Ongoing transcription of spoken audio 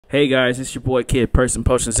Hey guys, it's your boy Kid Person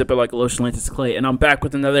Potion Zipper like a lotion Atlantis Clay, and I'm back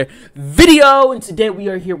with another video. And today we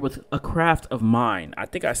are here with a craft of mine. I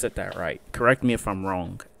think I said that right. Correct me if I'm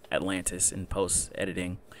wrong, Atlantis in post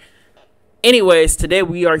editing. Anyways, today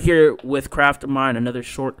we are here with craft of mine, another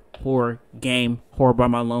short horror game, Horror by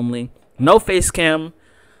My Lonely. No face cam.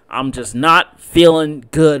 I'm just not feeling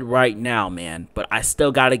good right now, man. But I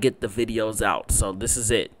still gotta get the videos out, so this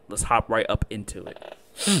is it. Let's hop right up into it.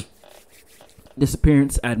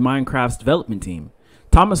 Disappearance at Minecraft's development team.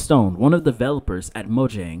 Thomas Stone, one of the developers at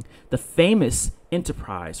Mojang, the famous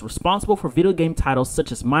enterprise responsible for video game titles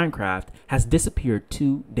such as Minecraft, has disappeared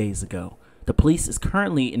 2 days ago. The police is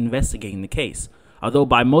currently investigating the case, although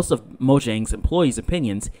by most of Mojang's employees'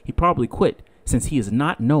 opinions, he probably quit, since he is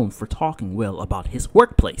not known for talking well about his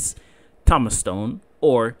workplace. Thomas Stone,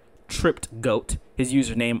 or Tripped Goat, his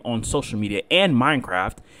username on social media and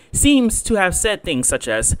Minecraft, seems to have said things such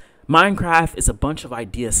as, "Minecraft is a bunch of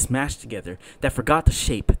ideas smashed together that forgot the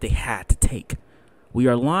shape they had to take. We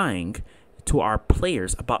are lying to our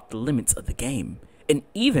players about the limits of the game. And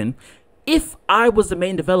even if I was the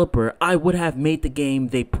main developer, I would have made the game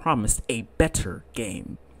they promised a better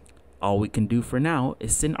game. All we can do for now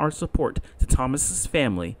is send our support to Thomas's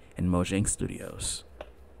family and Mojang Studios."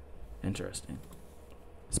 Interesting.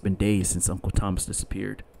 It's been days since Uncle Thomas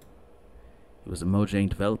disappeared. He was a Mojang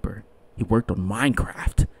developer. He worked on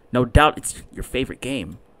Minecraft. No doubt it's your favorite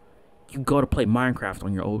game. You go to play Minecraft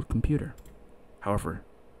on your old computer. However,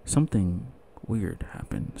 something weird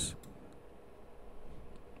happens.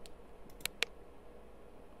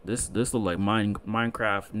 This look like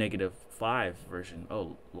Minecraft -5 version.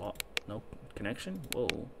 Oh, no connection.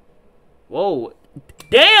 Whoa,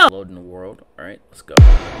 damn! Loading the world. All right, let's go.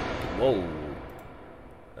 Whoa.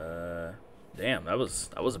 Damn, that was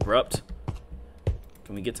abrupt.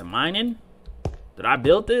 Can we get to mining? Did I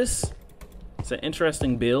build this? It's an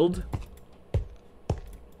interesting build.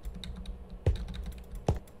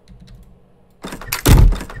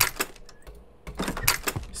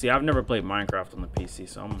 See, I've never played Minecraft on the PC,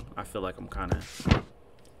 so I feel like I'm kind of...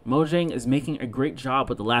 Mojang is making a great job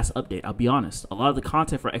with the last update, I'll be honest. A lot of the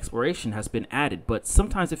content for exploration has been added, but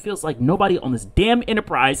sometimes it feels like nobody on this damn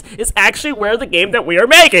enterprise is actually aware of the game that we are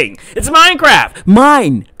making. It's Minecraft!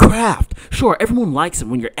 Minecraft! Sure, everyone likes it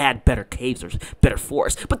when you add better caves or better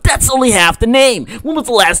forests, but that's only half the name. When was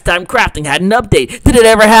the last time crafting had an update? Did it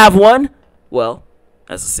ever have one? Well,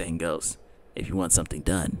 as the saying goes, if you want something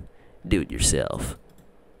done, do it yourself.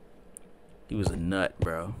 He was a nut,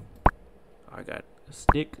 bro. I got a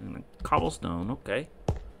stick and a cobblestone. Okay.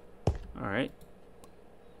 Alright.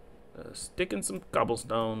 A stick and some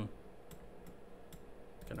cobblestone.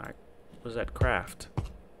 What was that craft?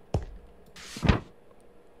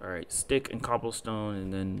 Alright, stick and cobblestone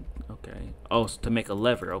and then, okay. Oh, to make a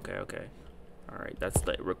lever. Okay. Alright, that's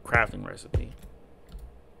the crafting recipe.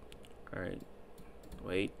 Alright.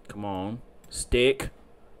 Wait, come on. Stick.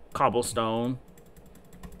 Cobblestone.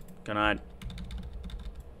 Come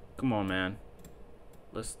on, man.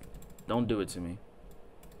 Don't do it to me.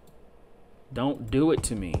 Don't do it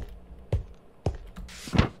to me.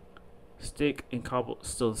 Stick and cobble.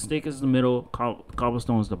 So the stick is the middle,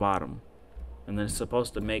 cobblestone is the bottom. And then it's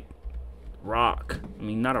supposed to make rock. I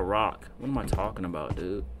mean, not a rock. What am I talking about,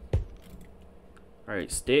 dude?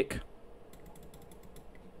 Alright, stick.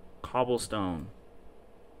 Cobblestone.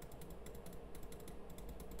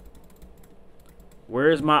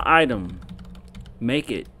 Where's my item?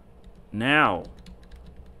 Make it. Now.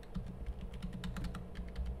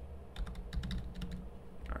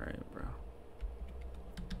 Alright, bro.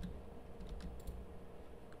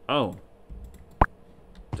 Oh.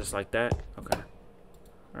 Just like that? Okay.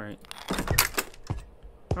 Alright.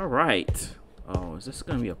 Alright. Oh, is this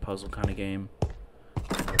gonna be a puzzle kind of game?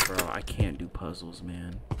 Oh, bro, I can't do puzzles,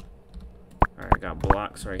 man. Alright, I got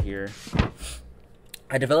blocks right here.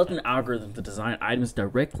 I developed an algorithm to design items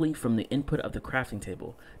directly from the input of the crafting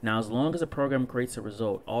table. Now, as long as a program creates a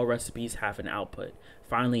result, all recipes have an output.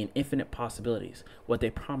 Finally, an infinite possibilities. What they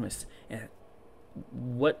promised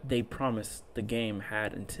the game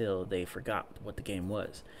had until they forgot what the game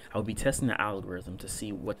was. I will be testing the algorithm to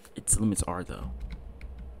see what its limits are, though.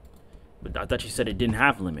 But I thought you said it didn't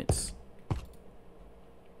have limits.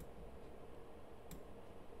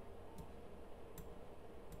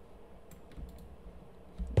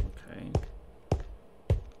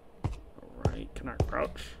 Can I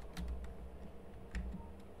crouch?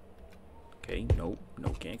 Okay, nope, no,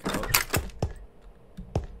 can't crouch.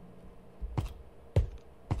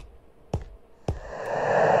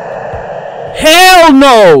 Hell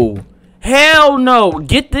no! Hell no!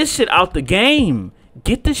 Get this shit out the game.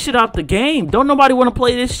 Get this shit out the game. Don't nobody want to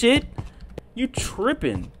play this shit. You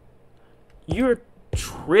tripping. You're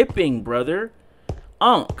tripping, brother.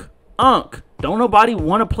 Unk. Don't nobody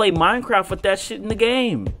want to play Minecraft with that shit in the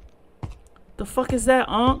game. The fuck is that,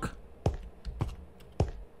 Unk?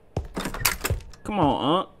 Come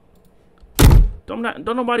on, Unk. Don't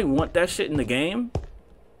nobody want that shit in the game.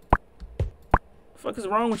 The fuck is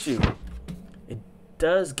wrong with you? It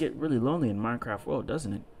does get really lonely in Minecraft world,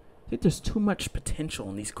 doesn't it? I think there's too much potential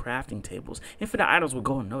in these crafting tables. Infinite items will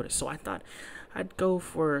go unnoticed, so I thought I'd go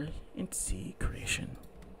for entity creation.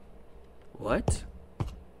 What?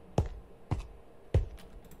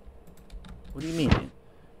 What do you mean?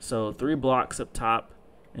 So 3 blocks up top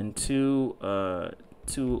and two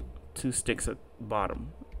sticks at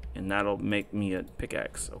bottom, and that'll make me a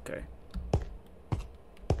pickaxe. Okay.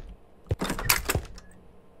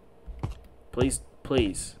 Please.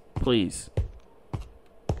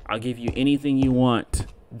 I'll give you anything you want.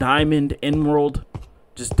 Diamond, emerald.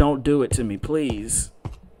 Just don't do it to me, please.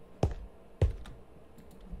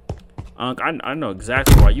 Unc, I know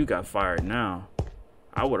exactly why you got fired now.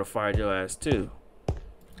 I would have fired your ass too.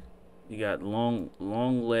 You got long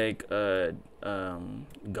leg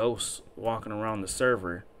ghosts walking around the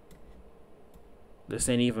server. This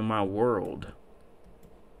ain't even my world.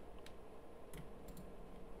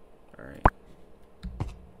 Alright,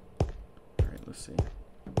 let's see.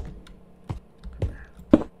 Come here.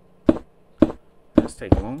 Let's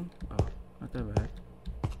take long. Oh, not that bad.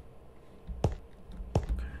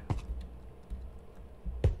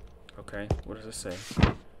 Okay, what does it say?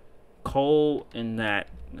 Coal in that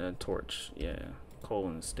torch. Yeah, coal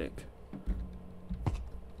in the stick.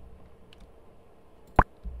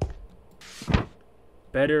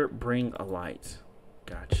 Better bring a light.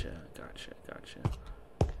 Gotcha.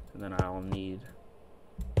 And then I'll need...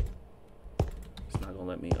 It's not gonna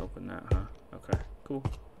let me open that, huh? Okay, cool.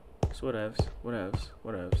 So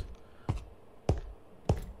whatevs.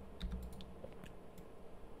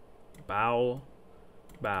 Bow.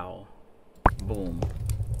 Boom.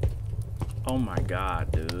 Oh my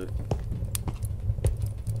god, dude.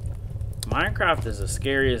 Minecraft is the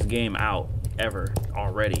scariest game out ever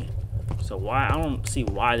already. So why, I don't see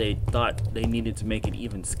why they thought they needed to make it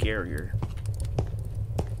even scarier.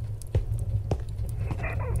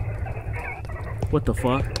 What the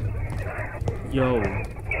fuck? Yo,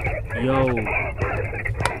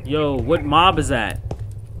 what mob is that?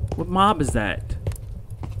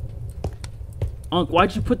 Unk,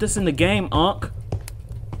 why'd you put this in the game, Unk?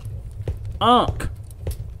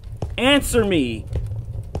 Answer me!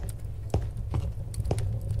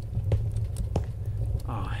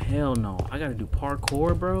 Oh, hell no. I gotta do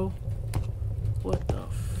parkour, bro? What the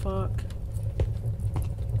fuck?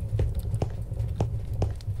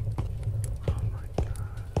 Oh my god.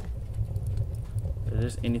 If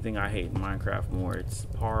there's anything I hate in Minecraft more, it's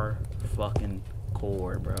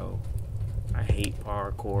fucking-core, bro. I hate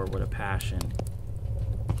parkour with a passion.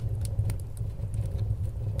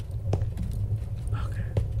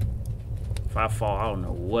 If I fall, I don't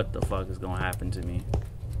know what the fuck is gonna happen to me.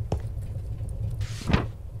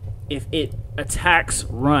 If it attacks,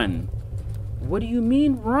 run. What do you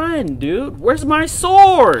mean run, dude? Where's my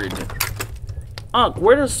sword? Unk,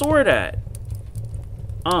 where's the sword at?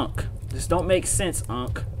 Unk, this don't make sense,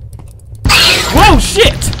 Unk. Whoa,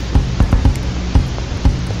 shit!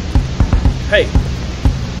 Hey.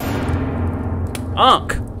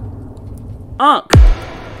 Unk.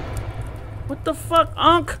 What the fuck,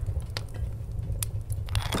 Unk?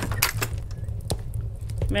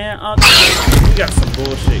 Man, you got some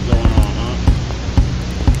bullshit going on,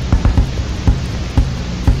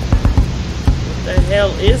 What the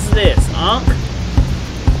hell is this, Unk?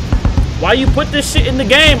 Why you put this shit in the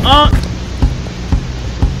game, Unk?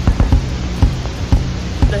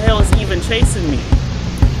 What the hell is even chasing me?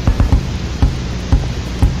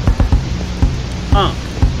 Unk,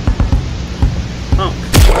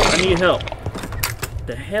 I need help.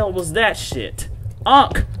 The hell was that shit?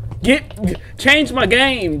 Unk! Change my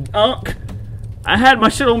game, Unk. I had my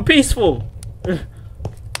shit on peaceful. What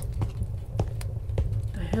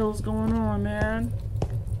the hell's going on, man?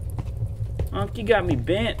 Unk, you got me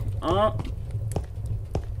bent, Unk.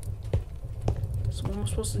 So what am I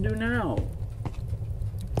supposed to do now?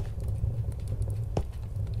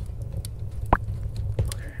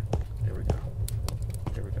 Okay, there we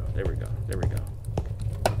go.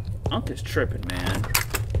 Unk is tripping, man.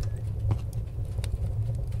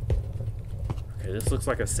 This looks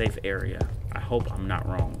like a safe area. I hope I'm not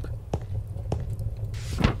wrong.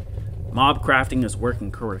 Mob crafting is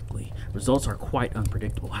working correctly. Results are quite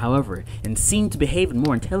unpredictable, however, and seem to behave in a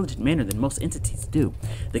more intelligent manner than most entities do.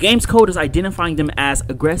 The game's code is identifying them as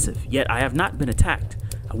aggressive, yet I have not been attacked.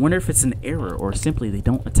 I wonder if it's an error or simply they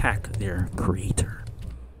don't attack their creator.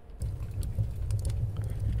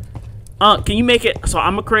 Can you make it so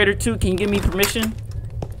I'm a creator too? Can you give me permission?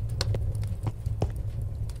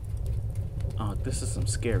 This is some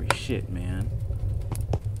scary shit, man.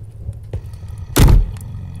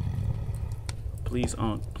 Please,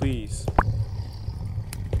 please.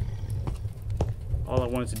 All I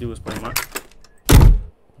wanted to do was play my...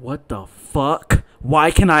 What the fuck? Why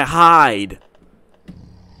can I hide?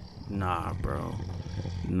 Nah, bro.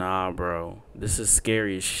 Nah, bro. This is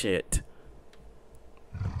scary as shit.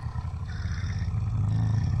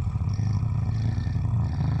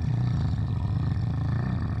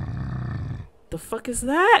 The fuck is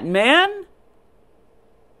that, man?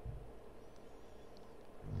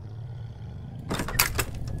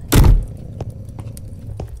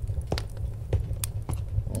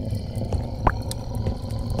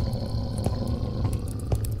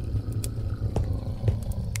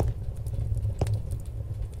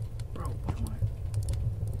 Bro, what am I?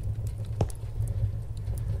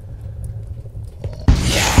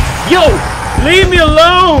 Yo, leave me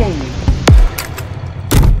alone.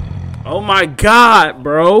 Oh my god,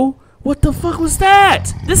 bro. What the fuck was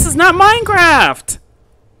that? This is not Minecraft.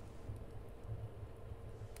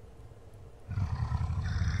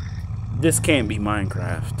 This can't be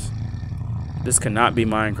Minecraft. This cannot be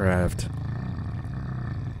Minecraft.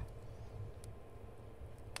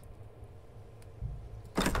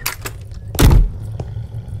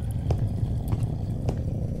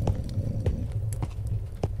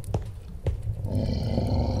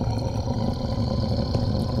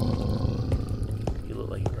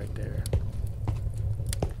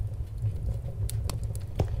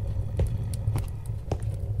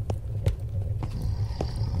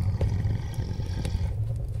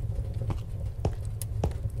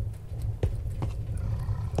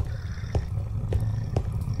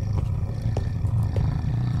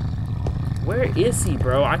 Where is he,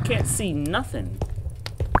 bro? I can't see nothing.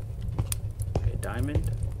 Okay,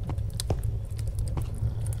 diamond.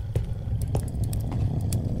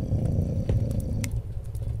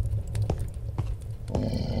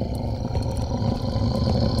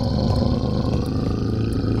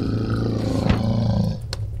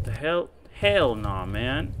 The hell? Hell nah,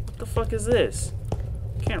 man. What the fuck is this?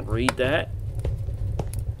 Can't read that.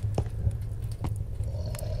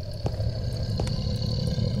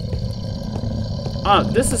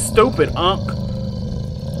 This is stupid, Unc.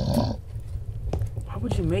 Why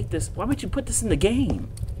would you make this? Why would you put this in the game?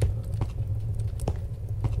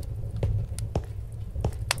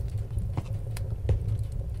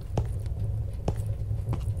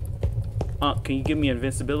 Unc, can you give me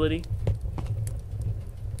invincibility?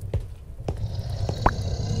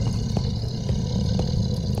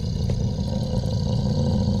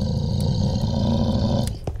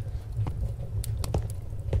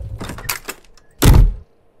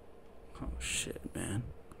 Shit, man.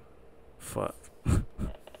 Fuck.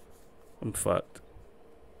 I'm fucked.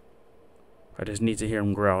 I just need to hear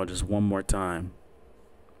him growl just one more time.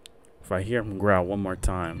 If I hear him growl one more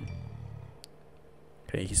time.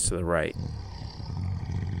 Okay, he's to the right.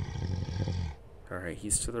 Alright,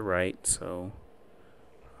 he's to the right, so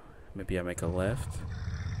maybe I make a left.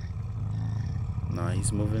 Nah,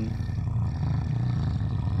 he's moving.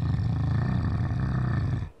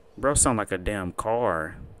 Bro, sound like a damn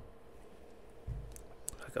car.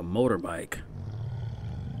 Like a motorbike.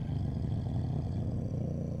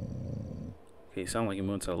 Okay, sound like you're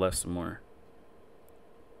moving to the left some more.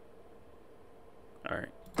 Alright.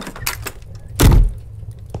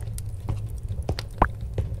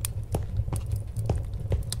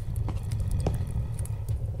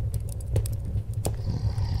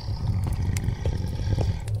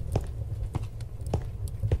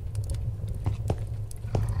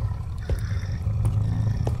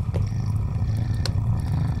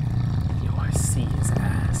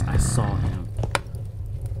 I saw him.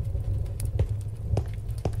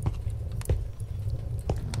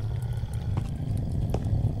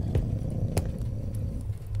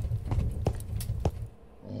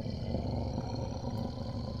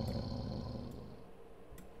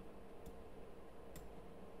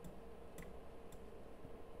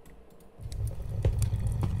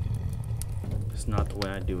 It's not the way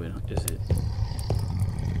I do it, is it?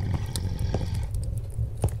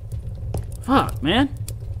 Fuck, man.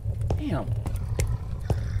 Damn.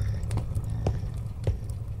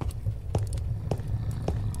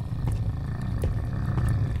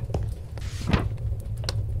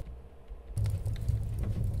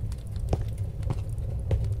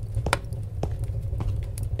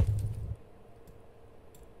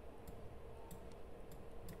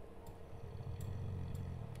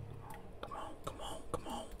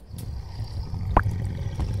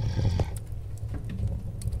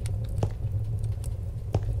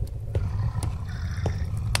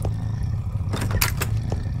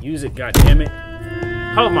 music, god damn it.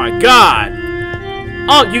 Oh my god!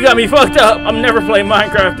 Oh, you got me fucked up! I'm never playing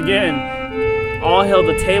Minecraft again. All hell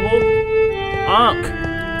the table? Unk,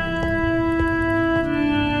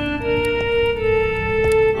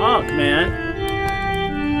 man.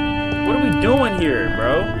 What are we doing here,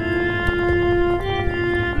 bro?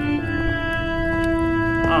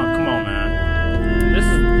 Oh, come on, man.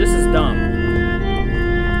 This is dumb.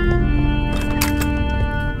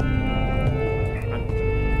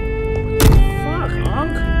 Fuck,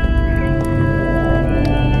 Unk.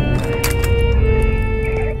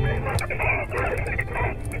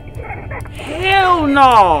 Hell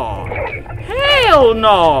no! Hell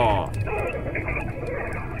no!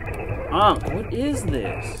 What is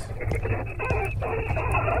this?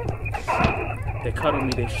 They cuddle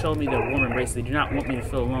me, they show me their woman race, they do not want me to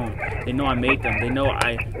feel alone. They know I made them, they know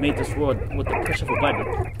I made this world with the push of a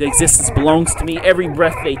button. The existence belongs to me, every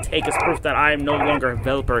breath they take is proof that I am no longer a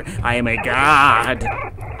developer, I am a god.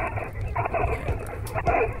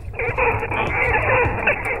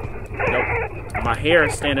 Nope. My hair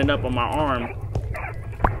is standing up on my arm.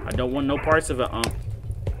 I don't want no parts of it,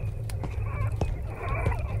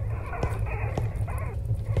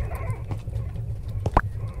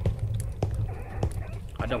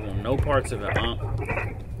 I don't want no parts of it,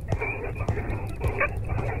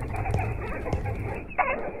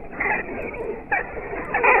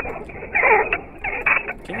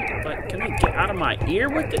 Can we get out of my ear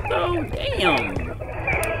with it, though? Damn.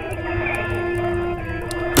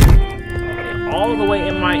 They're all the way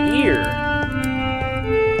in my ear.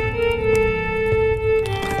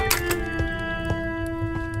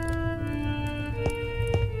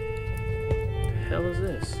 What the hell is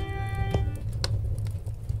this?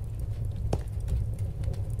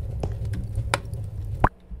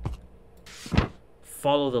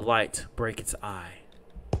 Follow the light, break its eye.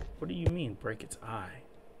 What do you mean, break its eye?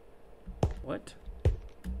 What?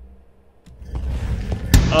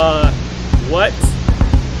 What?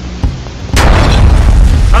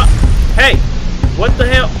 Hey! What the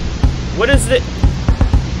hell? What is it?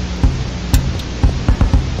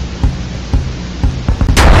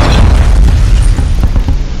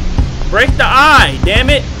 Break the eye, damn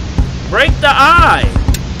it! Break the eye!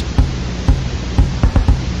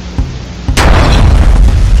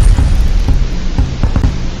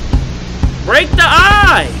 Break the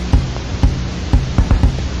eye!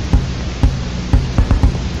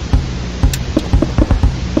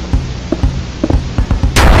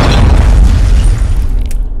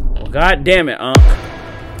 Well, god damn it, Unk.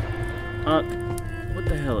 What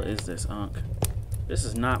the hell is this, Unk? This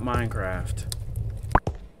is not Minecraft.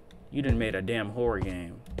 You done made a damn horror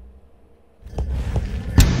game.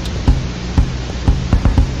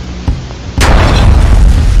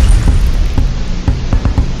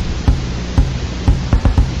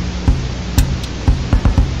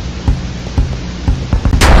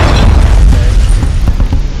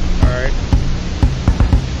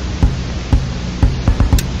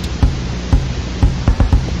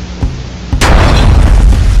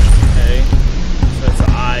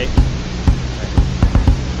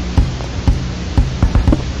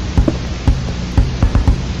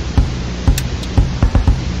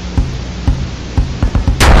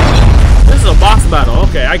 Battle.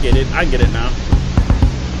 Okay, I get it. I get it now.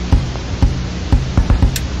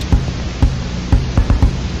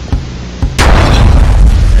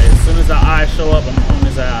 Okay, as soon as the eyes show up, I'm on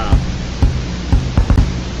his eye.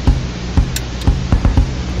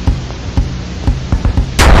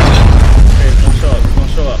 Okay, it's gonna show up. It's gonna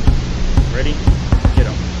show up. Ready? Get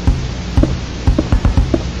him.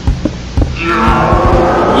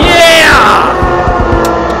 Yeah!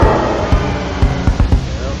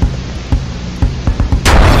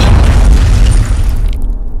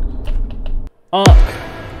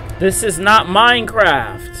 This is not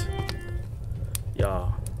Minecraft.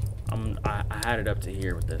 Y'all, I had it up to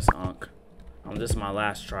here with this, Unk. This is my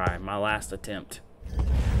last try, my last attempt.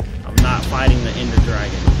 I'm not fighting the Ender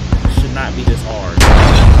Dragon. It should not be this hard.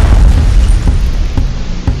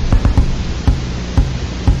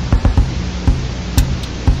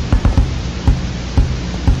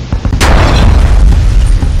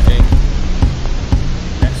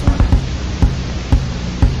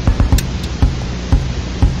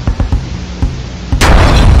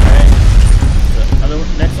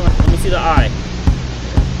 The eye.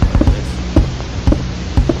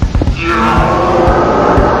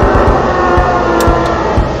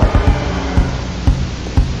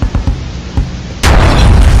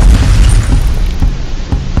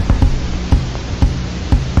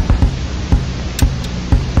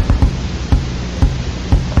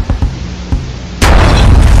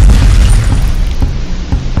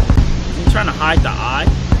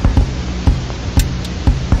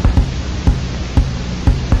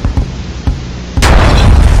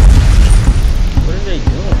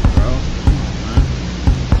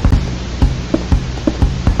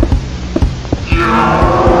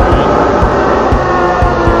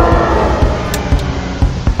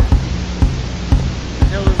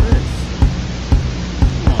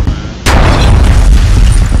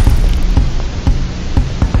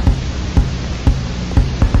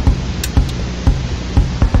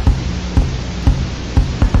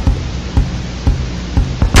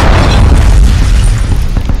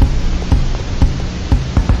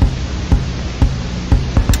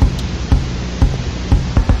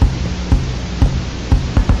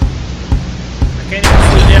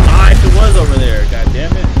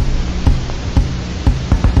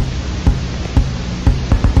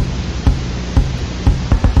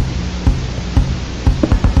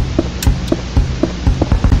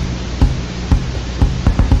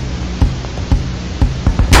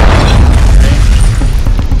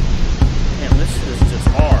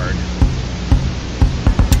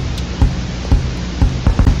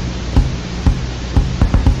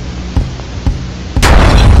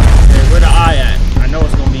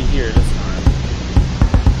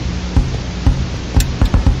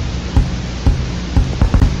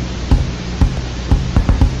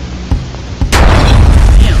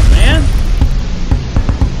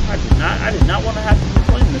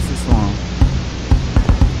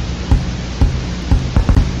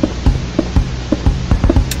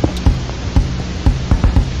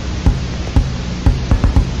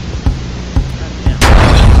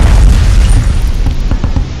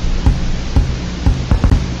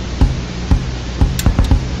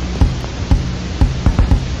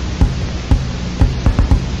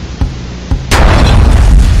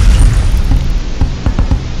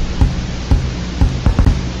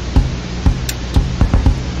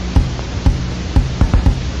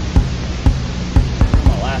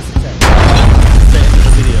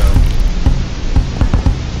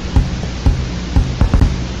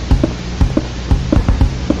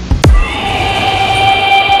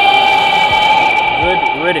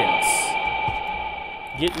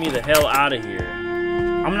 Get me the hell out of here.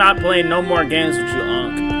 I'm not playing no more games with you,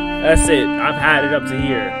 Unc. That's it. I've had it up to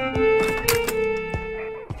here.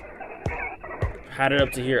 Had it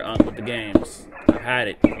up to here, Unc, with the games. I've had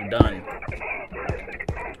it. I'm done.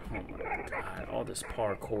 Oh my god. All this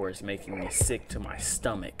parkour is making me sick to my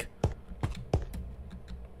stomach.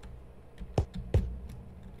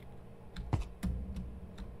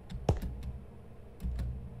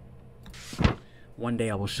 One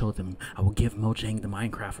day I will show them. I will give Mojang the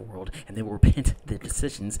Minecraft world, and they will repent their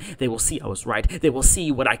decisions. They will see I was right. They will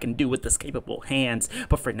see what I can do with this capable hands.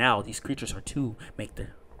 But for now, these creatures are to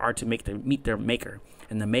meet their maker,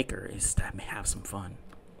 and the maker is to have some fun.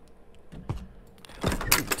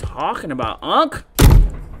 What are you talking about, Unc?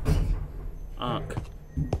 Unc,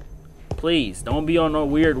 please don't be on no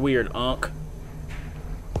weird, Unc.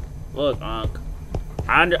 Look, Unc.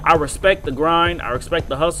 I respect the grind. I respect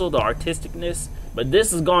the hustle, the artisticness. But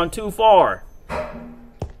this has gone too far.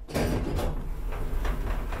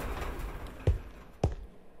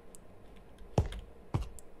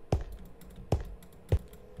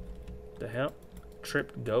 The hell?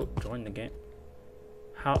 Tripped goat joined the game.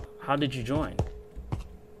 How did you join?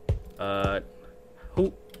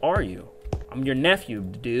 Who are you? I'm your nephew,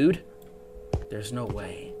 dude. There's no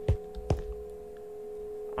way.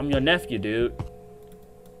 I'm your nephew, dude.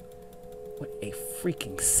 Wait a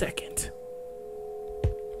freaking second.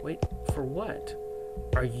 Wait, for what?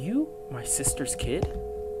 Are you my sister's kid?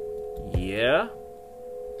 Yeah.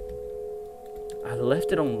 I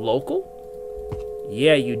left it on local?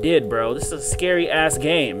 Yeah, you did, bro. This is a scary ass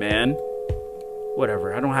game, man.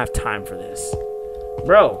 Whatever, I don't have time for this.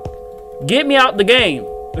 Bro, get me out the game.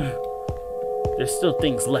 There's still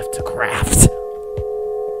things left to craft.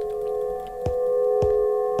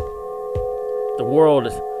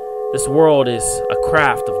 This world is a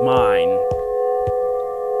craft of mine.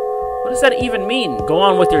 What does that even mean? Go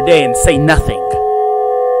on with your day and say nothing.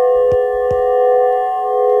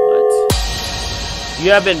 What?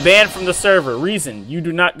 You have been banned from the server. Reason: you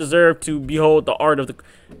do not deserve to behold the art of the...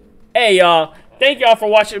 Hey, y'all. Thank y'all for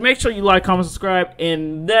watching. Make sure you like, comment, subscribe.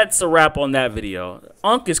 And that's a wrap on that video.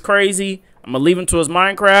 Unc is crazy. I'm going to leave him to his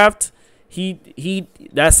Minecraft.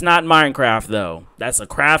 That's not Minecraft, though. That's a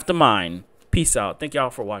craft of mine. Peace out. Thank y'all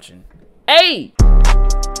for watching. Hey!